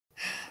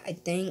I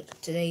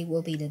think today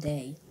will be the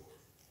day.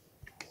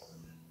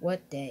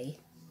 What day?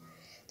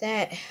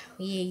 That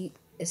we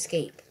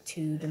escape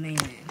to the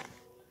mainland.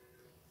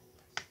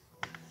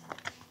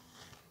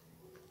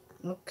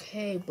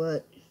 Okay,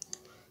 but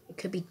it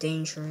could be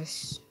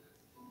dangerous.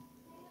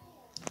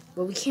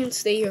 But we can't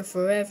stay here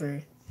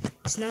forever.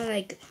 It's not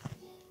like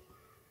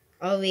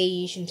all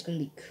radiation's gonna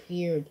be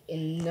cleared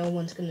and no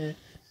one's gonna,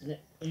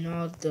 and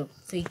all the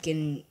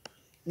freaking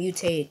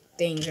mutated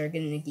things are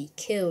gonna be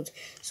killed.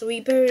 So we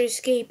better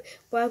escape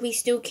while we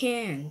still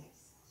can.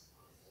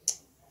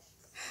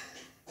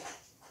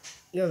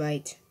 You're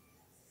right.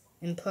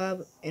 And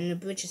the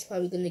bridge is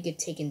probably gonna get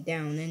taken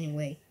down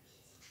anyway.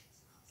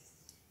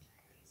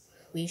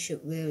 We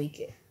should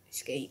really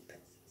escape.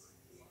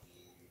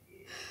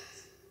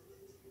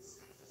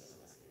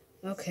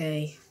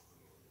 Okay.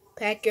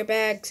 Pack your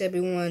bags,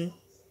 everyone.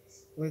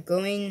 We're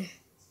going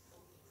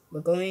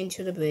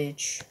to the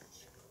bridge.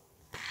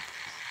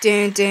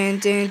 Dun dun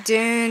dun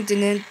dun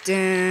dun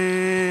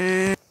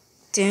dun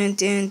dun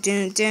dun dun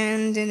dun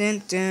dun dun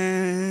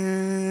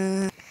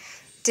dun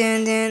dun dun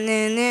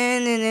dun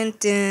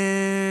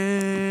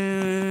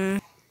dun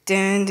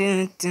dun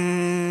dun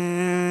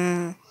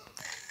dun.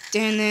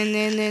 Dun dun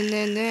dun dun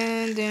dun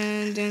dun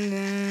dun dun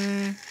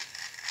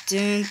dun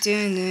dun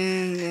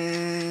dun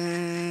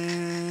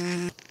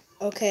dun.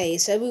 Okay,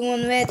 is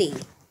everyone ready?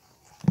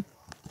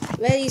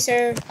 Ready,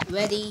 sir.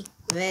 Ready.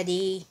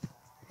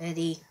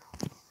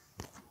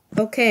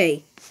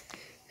 Okay.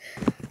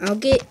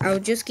 I'll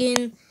just get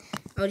in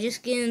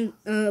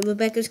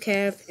Rebecca's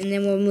calf and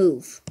then we'll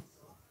move.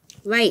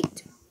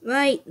 Right.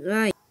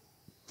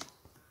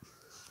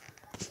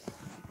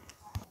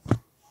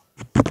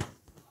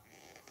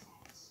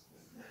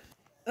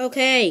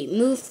 Okay,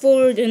 move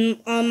forward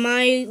on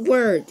my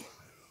word.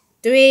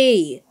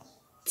 3,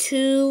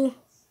 2,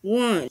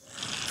 1.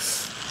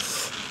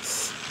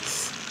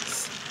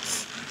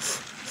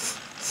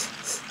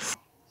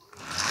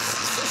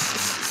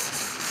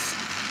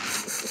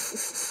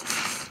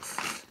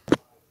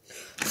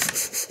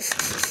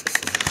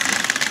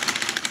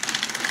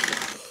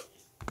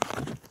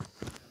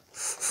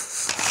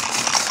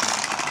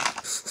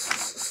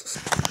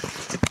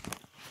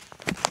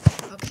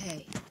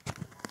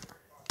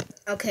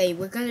 Okay,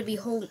 we're gonna be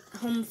home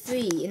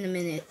free in a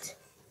minute.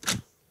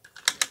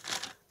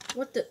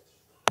 What the?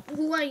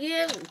 Who are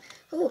you?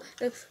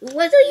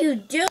 What are you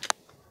doing?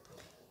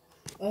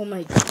 Oh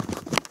my God!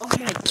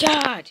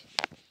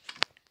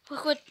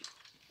 Look what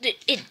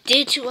it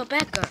did to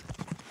Rebecca.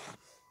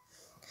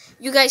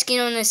 You guys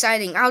get on the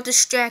siding. I'll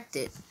distract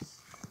it.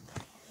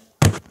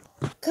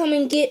 Come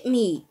and get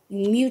me,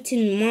 you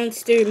mutant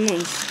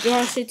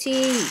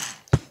monstrosity.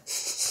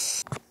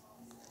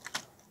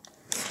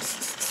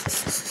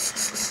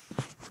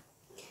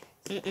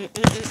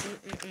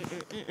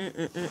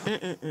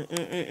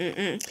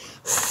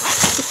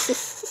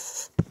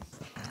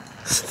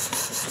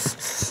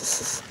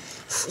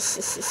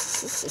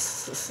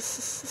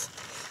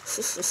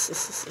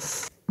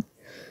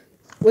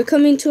 We're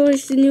coming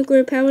towards the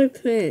nuclear power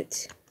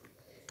plant.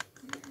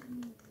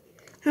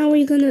 How are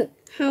we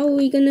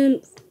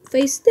gonna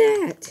face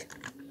that?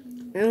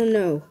 I don't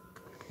know.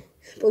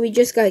 But we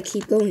just gotta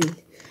keep going.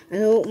 I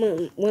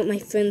don't want my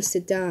friends to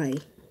die.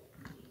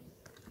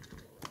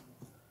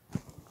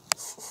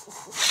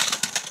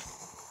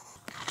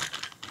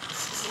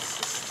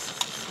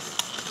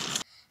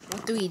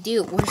 What do we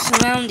do? We're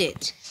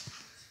surrounded.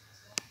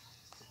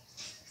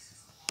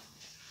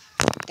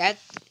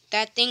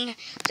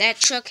 That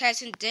truck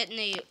hasn't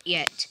detonated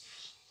yet.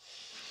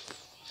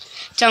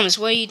 Thomas,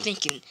 what are you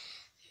thinking?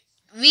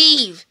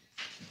 Leave!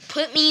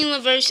 Put me in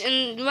reverse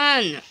and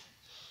run!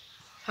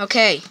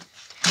 Okay.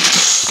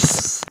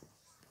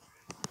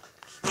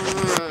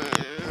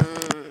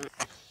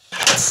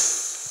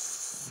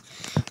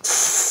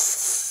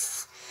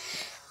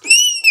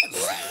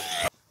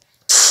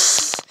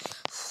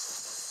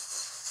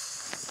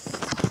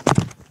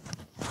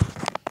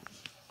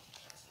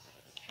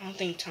 I don't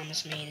think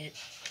Thomas made it.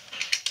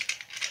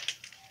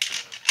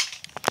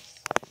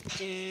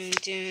 Dun,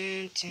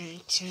 dun,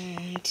 dun,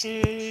 dun,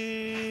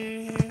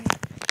 dun.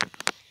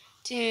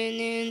 Dun,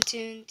 dun,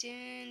 dun,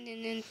 dun,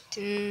 dun,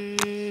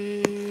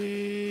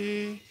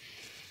 dun.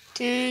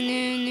 Dun,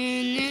 dun,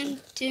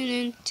 dun,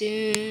 dun,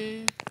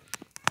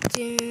 dun,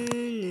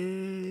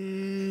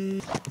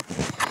 dun.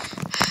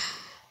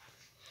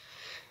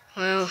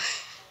 Well,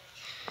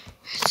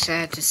 it's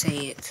sad to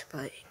say it,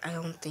 but I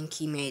don't think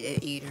he made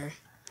it either.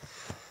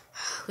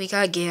 We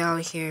gotta get out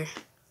of here.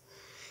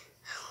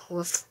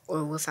 With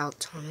or without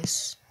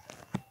Thomas.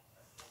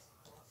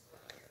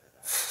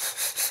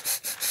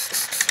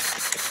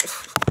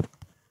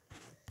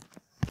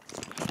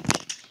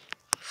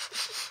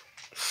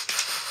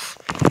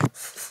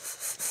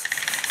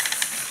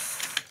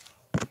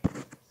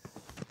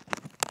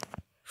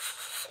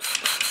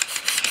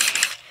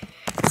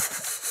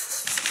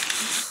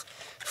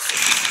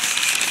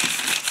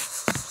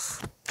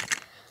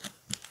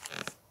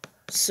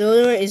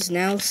 Sodor is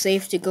now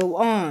safe to go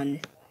on.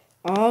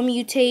 All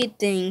mutated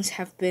things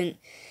have been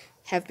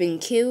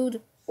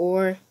killed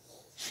or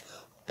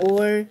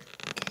or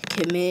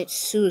commit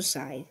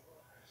suicide.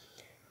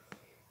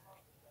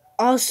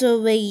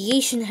 Also,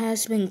 radiation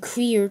has been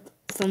cleared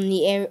from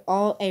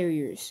all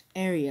areas.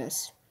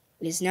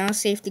 It is now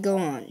safe to go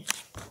on.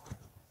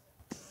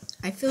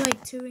 I feel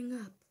like tearing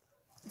up.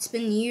 It's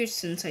been years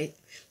since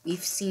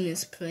we've seen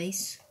this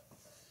place.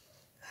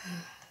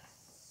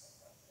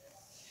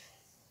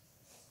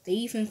 They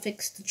even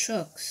fixed the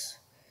trucks.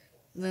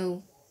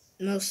 Well,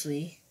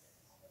 mostly.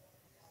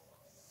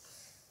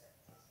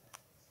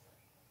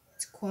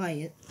 It's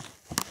quiet.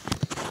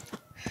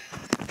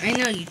 I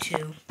know you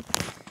two.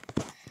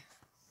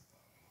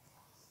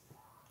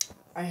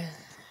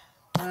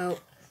 Well,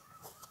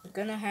 we're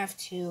gonna have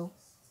to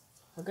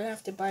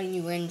buy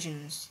new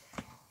engines.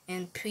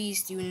 And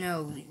please do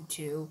know, you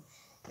two,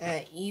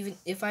 that even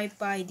if I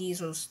buy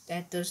diesels,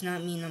 that does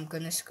not mean I'm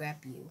gonna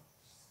scrap you.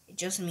 It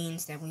just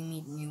means that we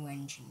need new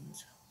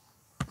engines.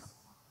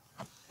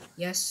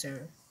 Yes,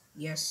 sir.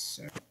 Yes,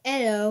 sir.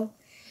 Hello.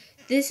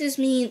 This is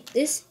me.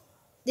 This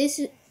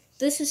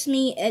is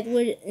me,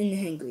 Edward and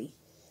Henry.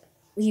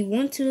 We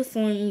want to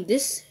inform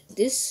this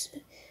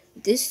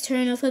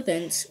turn of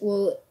events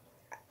will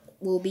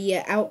be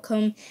an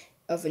outcome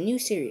of a new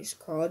series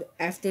called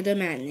After the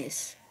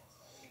Madness.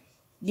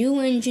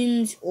 New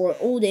engines or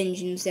old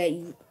engines that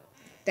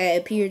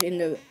appeared in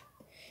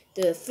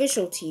the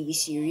official TV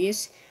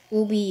series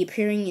will be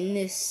appearing in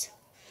this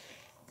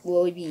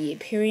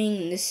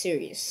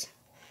series.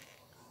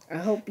 I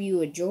hope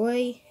you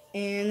enjoy,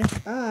 and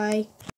bye.